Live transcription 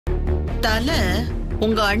தலை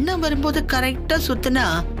உங்க அண்ணன் வரும்போது கரெக்டா சுத்தினா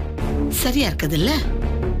சரியா இருக்குதுல்ல?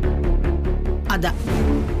 அதான்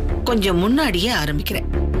கொஞ்சம் முன்னாடியே ஆரம்பிக்கிறேன்.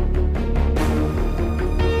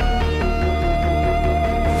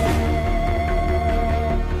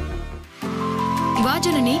 வா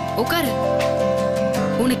ஜனனி, உட்காரு.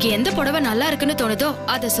 உனக்கு எந்த புடவை நல்லா இருக்குன்னு தோணுதோ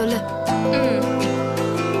அத சொல்லு.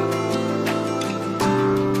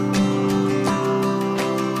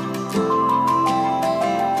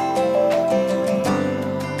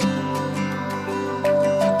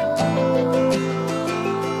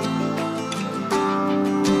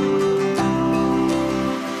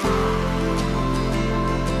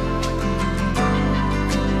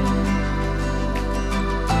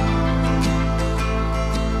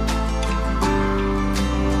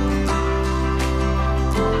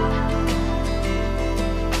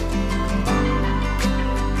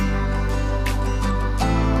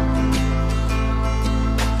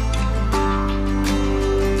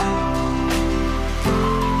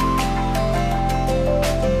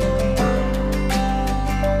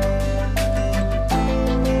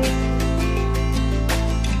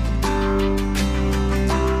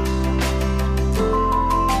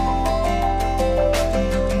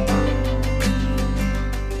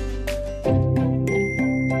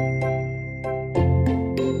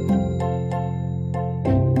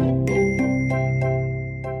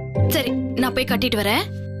 போய் கட்டிட்டு வரேன்.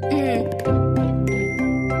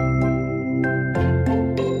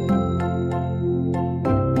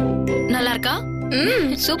 நல்லா இருக்கா?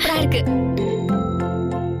 சூப்பரா இருக்கு.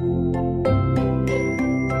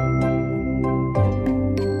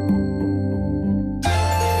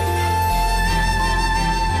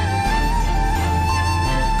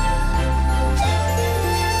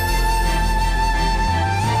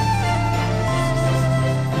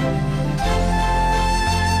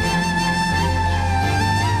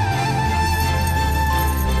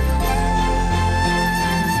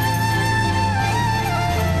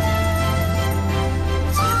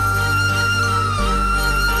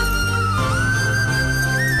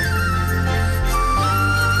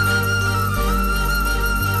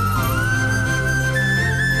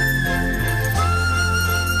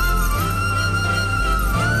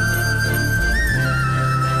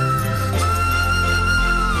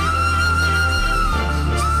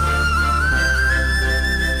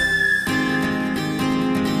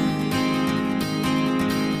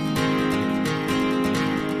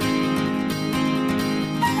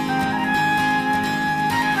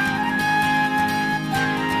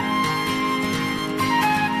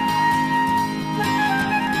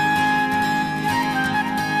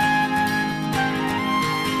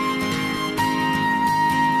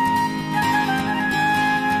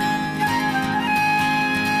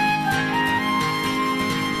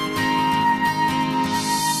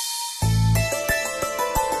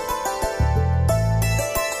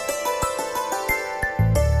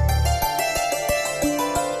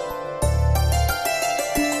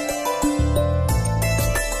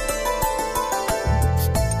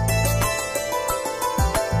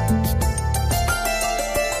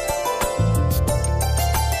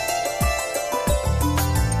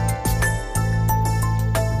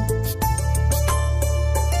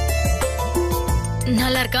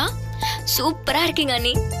 நல்லா இருக்கா? சூப்பரா இருக்கீங்க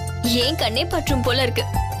அண்ணி. ஏன் கண்ணே பற்றும் போல இருக்கு.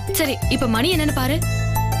 சரி, இப்ப மணி என்னன்னு பாரு.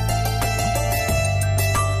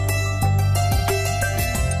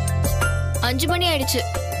 5 மணி ஆயிடுச்சு.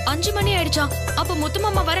 5 மணி ஆயிடுச்சா? அப்ப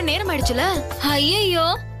முத்துமாமா வர நேரம் ஆயிடுச்சுல? ஐயோ,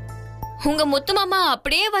 உங்க முத்துமாமா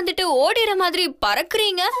அப்படியே வந்துட்டு ஓடிற மாதிரி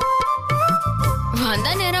பறக்குறீங்க.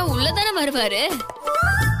 வந்தா நேரம் உள்ளதானே வருவாரு.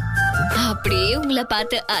 அப்படியே உங்களை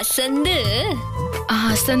பார்த்து அசந்து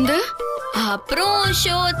அசந்து அப்புறம்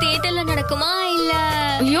ஷோ தியேட்டர்ல நடக்குமா இல்ல?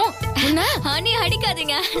 ஐயோ, அண்ணி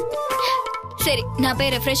அடிக்காதீங்க. சரி, நான்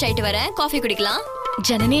போய் ரெஃப்ரெஷ் ஆயிட்டு வரேன். காஃபி குடிக்கலாம்.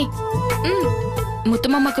 ஜனனி,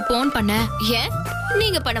 முத்துமாமாக்கு போன் பண்ண. ஏன்,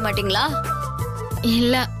 நீங்க பண்ண மாட்டீங்களா?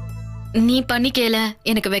 இல்ல, நீ பண்ணி கேள.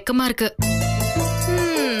 எனக்கு வெக்கமா இருக்கு.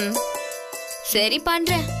 சரி,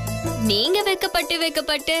 பண்றேன். நீங்க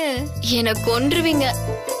வெக்கப்பட்டு எனக்கு கொன்றுவீங்க.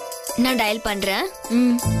 நான் டயல் பண்றேன்.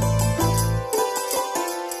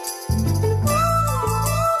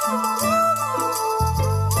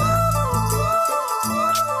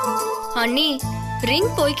 அண்ணி, ரிங்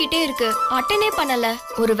போய்கிட்டே இருக்கு. அட்டனே பண்ணல.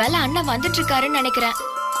 ஒருவேளை அண்ணன் வந்துட்டு இருக்காருன்னு நினைக்கிறேன்.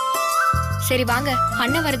 சரி வாங்க,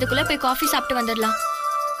 அண்ணன் வரதுக்குள்ள போய் காஃபி சாப்பிட்டு வந்துடலாம்.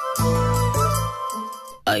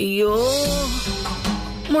 ஐயோ,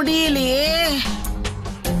 முடியலையே,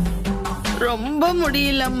 ரொம்ப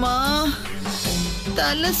முடியலம்மா.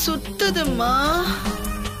 தலை சுத்துதும்மா.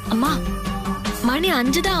 அம்மா, மணி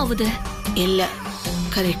 5 தான் ஆகுது. இல்ல,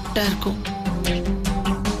 கரெக்டா இருக்கும்.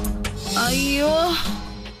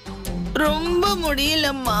 ரொம்ப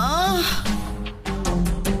முடியலம்மா.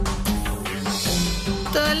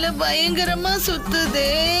 தலை பயங்கரமா சுத்துதே.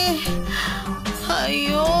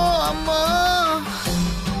 ஐயோ அம்மா.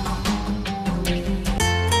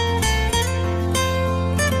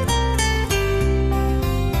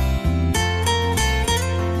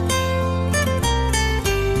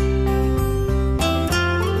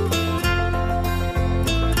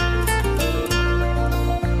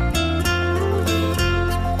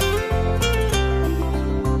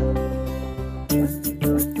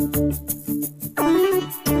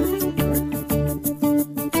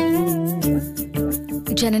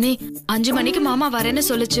 ஜனனி 5 மணிக்கு மாமா வரேன்னு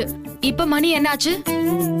சொல்லுச்சு. இப்ப மணி என்னாச்சு?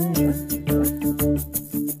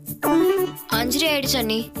 5 ஆயிடுச்சு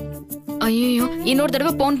அண்ணி. ஐயோ, இன்னொரு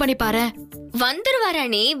தடவை போன் பண்ணி பாரு. வந்துருவாரு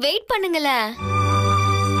அண்ணி, வெயிட் பண்ணுங்களே.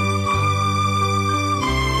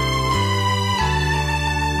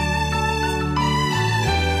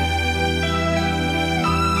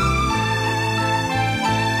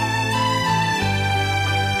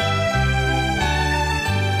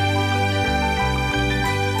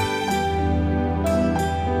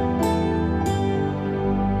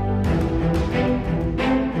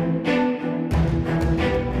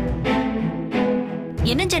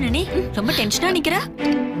 என்ன ஜனனி ரொம்ப டென்ஷனா நிக்கிற?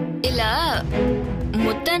 இல்ல,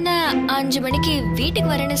 முத்தண்ண 5 மணிக்கு வீட்டுக்கு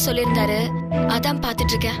வரேன்னு சொல்லிருந்தாரு, அதான்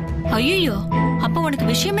பாத்துட்டு இருக்கேன். ஐயோ, அப்ப உனக்கு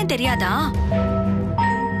விஷயமே தெரியாதா?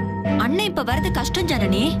 அண்ணன் இப்ப வரது கஷ்டம்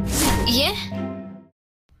ஜனனி. ஏன்?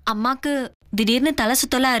 அம்மாக்கு திடீர்னு தலை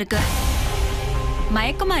சுத்தலா இருக்கு,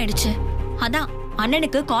 மயக்கமாயிடுச்சு. அதான்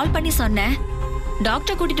அண்ணனுக்கு கால் பண்ணி சொன்னேன்,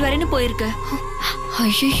 டாக்டர் கூட்டிட்டு வரேன்னு போயிருக்கு.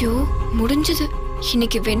 ஐயோ, முடிஞ்சது.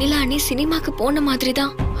 இன்னைக்கு வெண்ணிலா அண்ணி சினிமாக்கு போன மாதிரி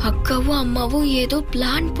தான். அக்காவும் அம்மாவும் ஏதோ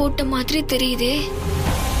பிளான் போட்ட மாதிரி தெரியுதே.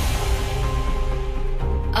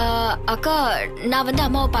 அக்கா, நான் வந்து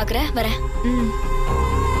அம்மாவை பாக்குறேன், வரேன்.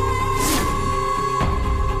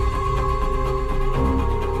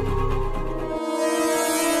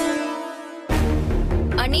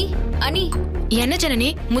 அண்ணி அண்ணி. என்ன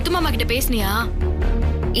ஜனனி, முத்து மாமா கிட்ட பேசுனியா?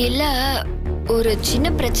 இல்ல, ஒரு சின்ன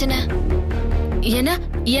பிரச்சனை. என்ன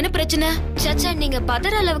என்ன பிரச்சனை? சச்சா, நீங்க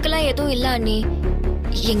பதற அளவுக்குலாம் எதுவும் இல்ல அண்ணி.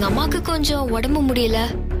 எங்க அம்மாக்கு கொஞ்சம் உடம்பு முடியல.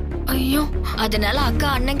 ஐயோ, அதனால அக்கா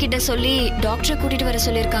அண்ணன் கிட்ட சொல்லி டாக்டரை கூட்டிட்டு வர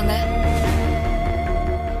சொல்லிருக்காங்க.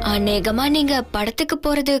 அநேகமா நீங்க படத்துக்கு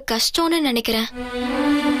போறது கஷ்டம்னு நினைக்கிறேன்.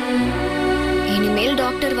 இனிமேல்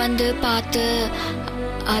டாக்டர் வந்து பார்த்து,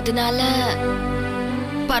 அதனால.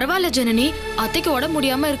 பரவாயில்ல ஜனனி, அத்தைக்கு உடம்பு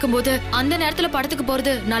முடியாம இருக்கும்போது அந்த நேரத்துல படத்துக்கு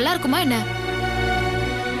போறது நல்லா இருக்குமா என்ன?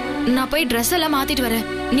 நான் போய் ட்ரெஸ் எல்லாம் மாத்திட்டு வரேன்,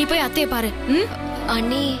 நீ போய் அத்தைய பாரு.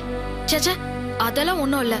 அண்ணி. சச்சா, அதெல்லாம்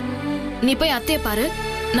ஒண்ணும் இல்ல, நீ போய் அத்தைய பாரு,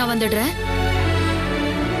 நான் வந்துடுறேன்.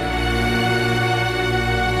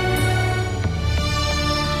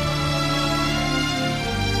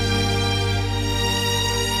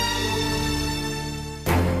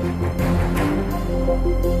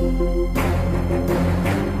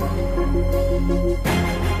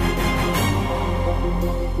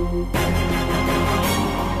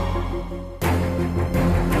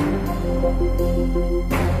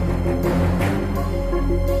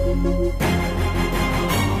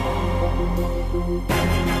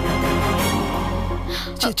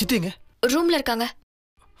 சித்திங்க ரூம்ல இருக்காங்க.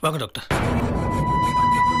 வாங்க டாக்டர்.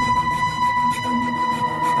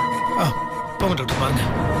 போங்க டாக்டர், பாருங்க.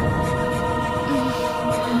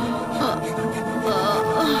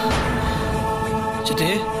 சித்தி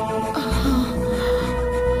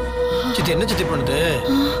சித்தி என்ன சித்தி பண்ணுது?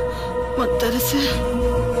 முத்தரசு.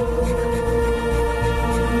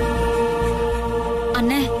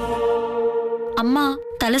 அண்ணே, அம்மா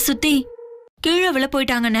தலை சுத்தி கீழே விழ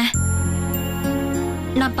போயிட்டாங்கண்ணே.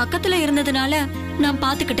 நான் பக்கத்துல இருந்ததுனால நான்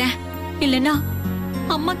பாத்துக்கிட்டேன், இல்லனா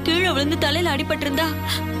அம்மா கீழே விழுந்து தலையில அடிபட்டு இருந்தா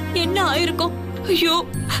என்ன ஆயிருக்கும்? ஐயோ,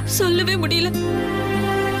 சொல்லவே முடியல.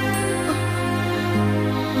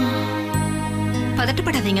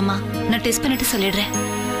 பதட்டப்படாதீங்கம்மா, நான் டெஸ்ட் பண்ணிட்டு சொல்லிடுறேன்.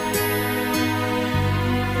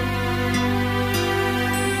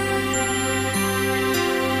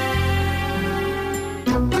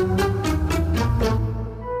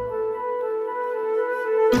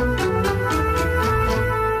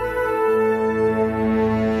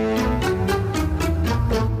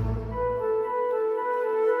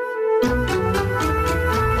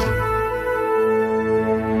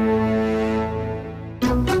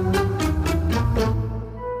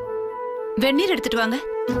 வெந்நீர் எடுத்துட்டு வாங்க.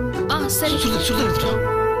 சரி. சுடு எடுத்துட்டு வா.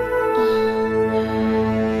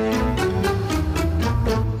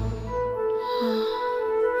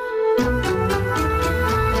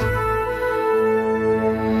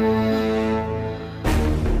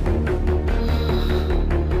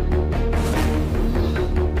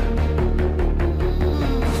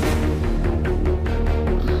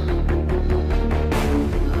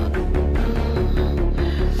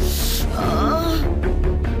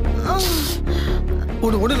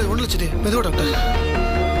 ஒண்ணு சித்தி மெதுவா டாக்டர்.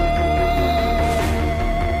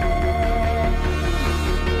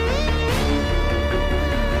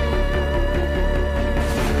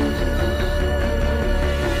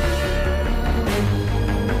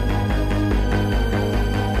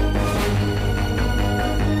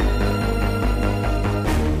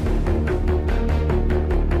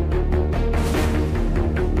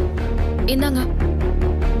 இந்தாங்க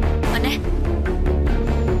அண்ணே.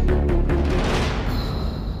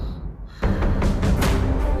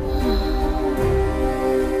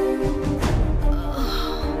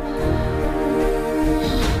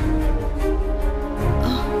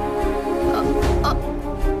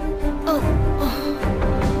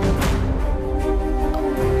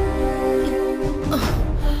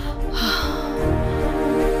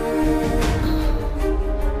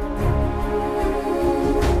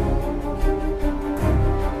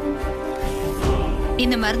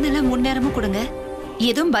 இந்த மருந்தெல்லாம் முன்னேரமும் கொடுங்க.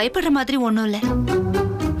 எதுவும் பயப்படுற மாதிரி ஒண்ணும் இல்ல.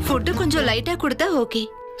 ஃபுட்டு கொஞ்சம் லைட்டா கொடுத்தா ஓகே.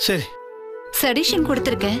 சரி. செடிஷன்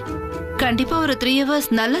கொடுத்திருக்கேன். கண்டிப்பா ஒரு 3 hours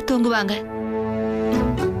நல்லா தூங்குவாங்க.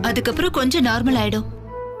 அதுக்கப்புறம் கொஞ்சம் நார்மல் ஆயிடும்.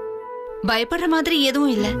 பயப்படுற மாதிரி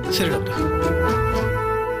எதுவும் இல்ல. சரி டாக்டர்.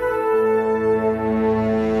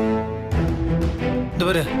 இந்த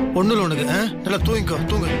பாரு ஒண்ணும் இல்லை உனக்கு. நல்லா தூங்கிக்கோ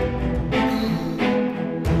தூங்கு.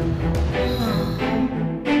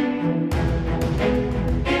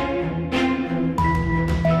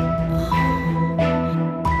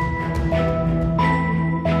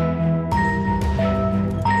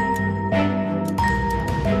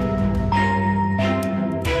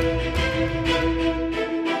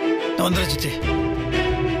 வந்துடுறேன் சித்தி.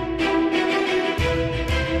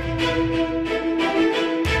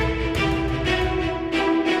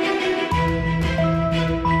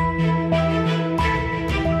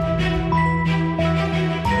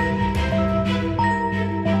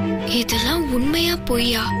 இதெல்லாம் உண்மையா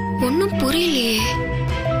பொய்யா ஒன்னும் புரியலையே.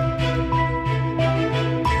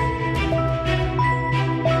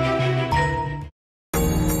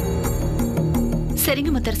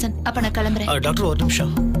 சரிங்க முத்தரசன், அப்ப நான் கிளம்புறேன். டாக்டர் ஒரு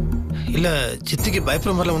நிமிஷம். இல்ல சித்திக்கு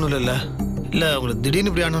பயப்படுற மாதிரிலாம் ஒண்ணும் இல்ல. இல்ல உங்களுக்கு திடீர்னு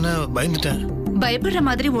இப்படி ஆனோன்னு பயந்துட்டேன். பயப்படுற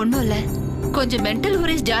மாதிரி ஒண்ணும் இல்ல. கொஞ்சம் மென்டல்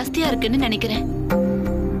ஹோரேஜ் ஜாஸ்தியா இருக்குன்னு நினைக்கிறேன்.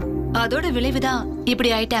 அதோட விளைவுதான்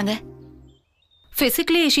இப்படி ஆயிட்டாங்க.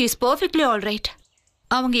 Physically she is perfectly all right.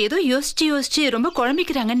 அவங்க ஏதோ யோசிச்சு ரொம்ப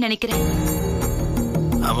குழம்பிக்கிறாங்கன்னு நினைக்கிறேன்.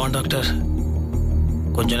 ஆமா டாக்டர்,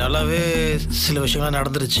 கொஞ்ச நாளாவே சில விஷயங்கள்லாம்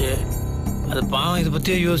நடந்துருச்சு. அது பாவம் இதை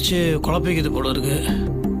பத்தியே யோசிச்சு குழப்பிக்குது போல இருக்கு.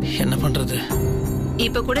 என்ன பண்றது?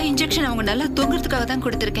 இப்ப கூட இன்ஜெக்ஷன் அவங்க நல்லா தூங்குறதுக்காக தான்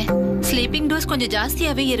கொடுத்திருக்கேன். ஸ்லீப்பிங் டோஸ் கொஞ்சம்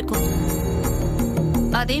ஜாஸ்தியாவே இருக்கும்.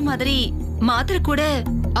 அதே மாதிரி மாத்திரை கூட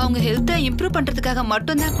அவங்க ஹெல்த்தை இம்ப்ரூவ் பண்றதுக்காக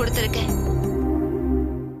மட்டும் தான் கொடுத்திருக்கேன்.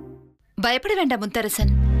 பயப்பட வேண்டாம்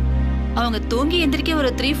முத்தரசன். அவங்க தூங்கி எந்திரிக்க ஒரு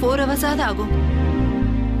 3-4 hours ஆகும்.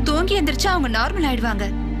 தூங்கி எந்திரிச்சா அவங்க நார்மல் ஆயிடுவாங்க.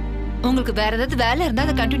 உங்களுக்கு வேற ஏதாவது வேலை இருந்தா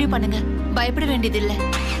அதை கண்டினியூ பண்ணுங்க. பயப்பட வேண்டியது இல்ல.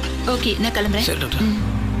 ஓகே, நான் கிளம்புறேன். சரி டாக்டர்.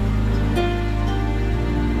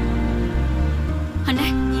 அண்ணே,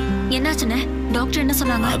 என்னாச்சுண்ணே? டாக்டர் என்ன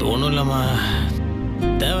சொன்னாங்க? அது ஒன்றும் இல்லாமா,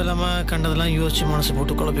 தேவையில்லாம கண்டதெல்லாம் யோசிச்சு மனசு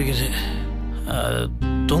போட்டு குழப்பிக்குது.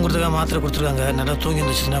 தூங்குறதுக்காக மாத்திரை கொடுத்துருக்காங்க. நல்லா தூங்கி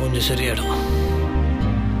இருந்துச்சுன்னா கொஞ்சம் சரியாயிடும்.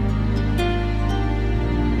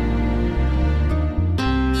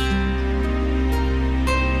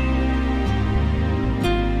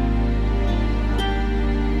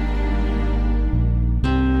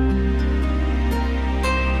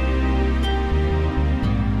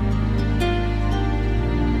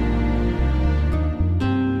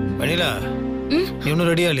 வெண்ணிலா, நீ இன்னும்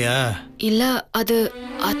ரெடியா இல்லையா? இல்ல, அது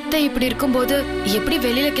அத்தை இப்படி இருக்கும்போது எப்படி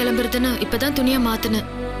வெளியில கிளம்புறதுன்னு இப்பதான் துணியா மாத்துனேன்.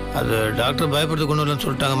 அது டாக்டர் பயப்படுறதுக்கு ஒன்றும் இல்லைன்னு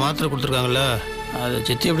சொல்லிட்டாங்க. மாத்திரை கொடுத்துருக்காங்கல்ல, அது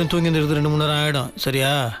சித்தி எப்படின்னு தூங்கி இருந்து 2-3 நேரம் ஆகிடும்.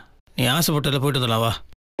 சரியா? நீ ஆசைப்பட்டதில் போயிட்டு வந்துடலாம். வா.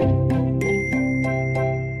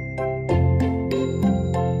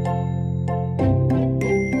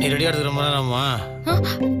 நீ ரெடியா எடுத்து ரொம்ப நேரமா?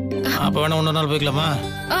 அப்போ வேணா இன்னொரு நாள் போய்க்கலாமா?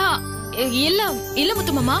 இல்ல இல்ல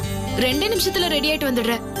முத்து மாமா, 2 நிமிஷத்துல ரெடி ஆயிட்டு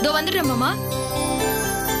வந்துடுறேன். இதோ வந்துடுறேன் மாமா.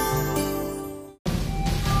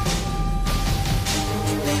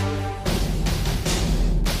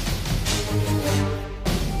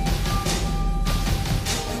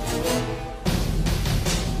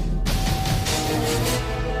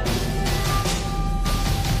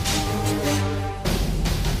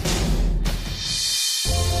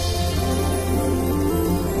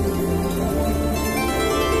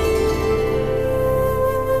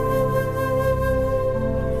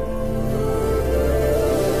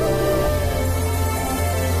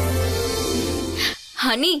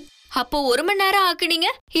 ஹனி, அப்போ 1 மணி நேரம் ஆக்குனீங்க,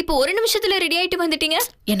 இப்போ 1 நிமிஷத்துல ரெடி ஆயிட்டு வந்துட்டீங்க.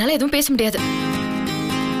 என்னால எதுவும் பேச முடியாது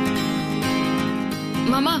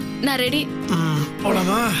மாமா. நான் ரெடி.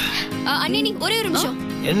 போலாமா? அண்ணி நீ ஒரே ஒரு நிமிஷம்.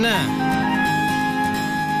 என்ன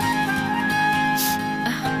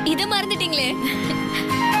இத மறந்துட்டீங்களே.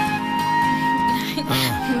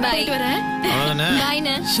 பை வரேன்.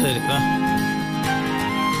 பாய்ண்ணே. சரி வா.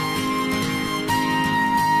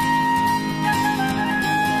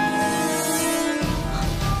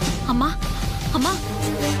 அம்மா அம்மா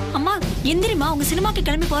அம்மா எந்திரிமா, உங்க சினிமாக்கு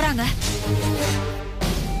கிளம்பி போறாங்க.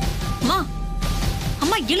 அம்மா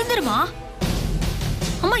அம்மா எழுந்திருமா,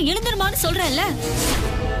 அம்மா எழுந்திருமான்னு சொல்றேன்ல.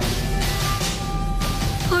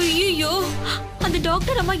 ஐயோ அந்த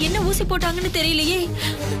டாக்டர் அம்மா என்ன ஊசி போட்டாங்கன்னு தெரியலையே.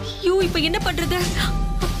 ஐயோ இப்ப என்ன பண்றது?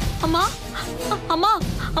 அம்மா அம்மா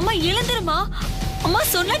அம்மா எழுந்திருமா, அம்மா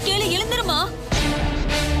சொன்னா கேளு, எழுந்திருமா.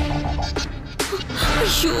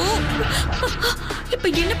 ஐயோ இப்ப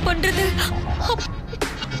என்ன பண்றது?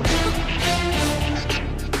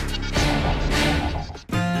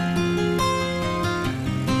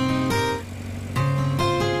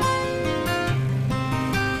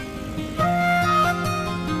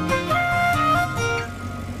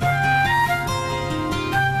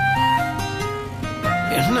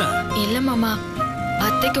 இல்ல மாமா,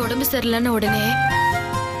 அத்தைக்கு உடம்பு சரியில்லைன்னு உடனே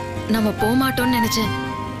நம்ம போக மாட்டோம்னு நினைச்சேன்.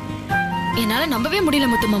 என்னால நம்பவே முடியல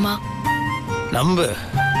முத்து மாமா. நம்ப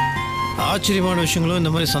ஆச்சரியமான விஷயங்களும்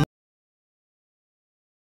இந்த மாதிரி